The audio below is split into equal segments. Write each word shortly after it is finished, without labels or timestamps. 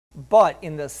But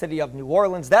in the city of New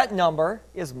Orleans, that number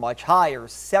is much higher.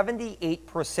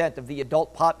 78% of the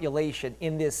adult population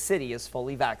in this city is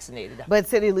fully vaccinated. But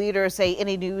city leaders say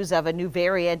any news of a new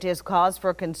variant is cause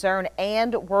for concern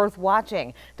and worth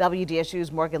watching.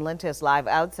 WDSU's Morgan Lintis live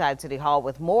outside City Hall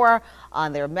with more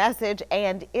on their message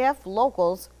and if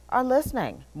locals are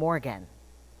listening. Morgan.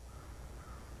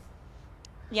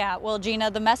 Yeah, well,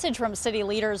 Gina, the message from city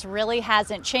leaders really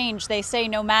hasn't changed. They say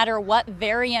no matter what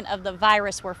variant of the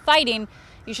virus we're fighting,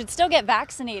 you should still get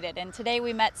vaccinated. And today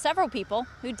we met several people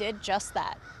who did just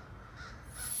that.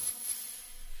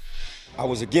 I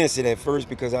was against it at first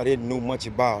because I didn't know much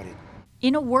about it.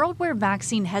 In a world where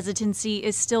vaccine hesitancy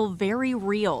is still very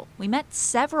real, we met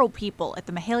several people at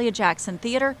the Mahalia Jackson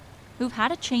Theater who've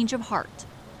had a change of heart.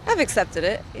 I've accepted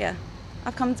it, yeah.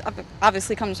 I've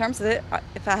obviously come to terms with it.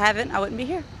 If I haven't, I wouldn't be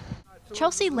here.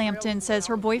 Chelsea Lampton says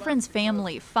her boyfriend's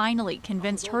family finally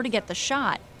convinced her to get the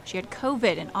shot. She had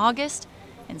COVID in August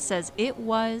and says it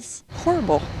was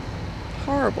horrible.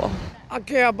 Horrible. I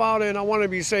care about it and I want to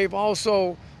be safe.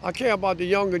 Also, I care about the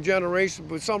younger generation.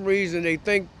 For some reason, they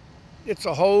think it's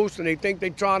a hoax and they think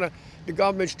the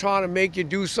government's trying to make you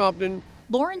do something.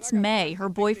 Lawrence May, her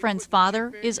boyfriend's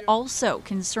father, is also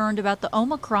concerned about the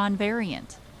Omicron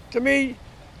variant. To me,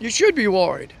 you should be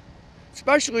worried,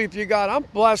 especially if I'm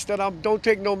blessed that I don't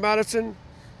take no medicine.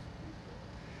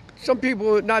 Some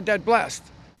people are not that blessed.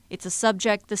 It's a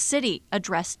subject the city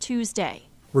addressed Tuesday.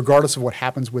 Regardless of what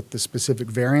happens with the specific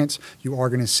variants, you are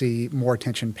going to see more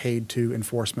attention paid to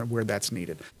enforcement where that's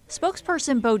needed.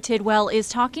 Spokesperson Bo Tidwell is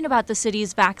talking about the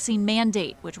city's vaccine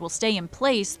mandate, which will stay in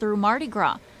place through Mardi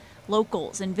Gras.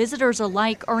 Locals and visitors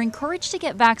alike are encouraged to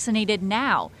get vaccinated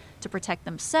now to protect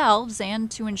themselves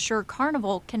and to ensure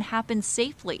Carnival can happen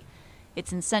safely.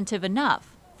 It's incentive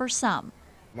enough for some.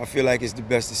 I feel like it's the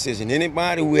best decision.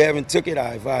 Anybody who haven't took it,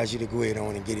 I advise you to go ahead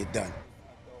on and get it done.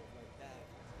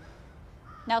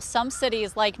 Now, some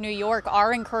cities like New York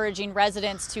are encouraging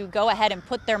residents to go ahead and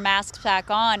put their masks back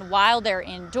on while they're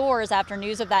indoors after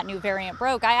news of that new variant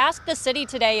broke. I asked the city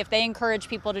today if they encourage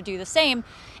people to do the same.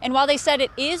 And while they said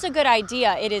it is a good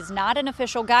idea, it is not an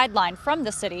official guideline from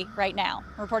the city right now.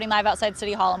 Reporting live outside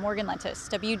City Hall, I'm Morgan Lintis,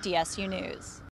 WDSU News.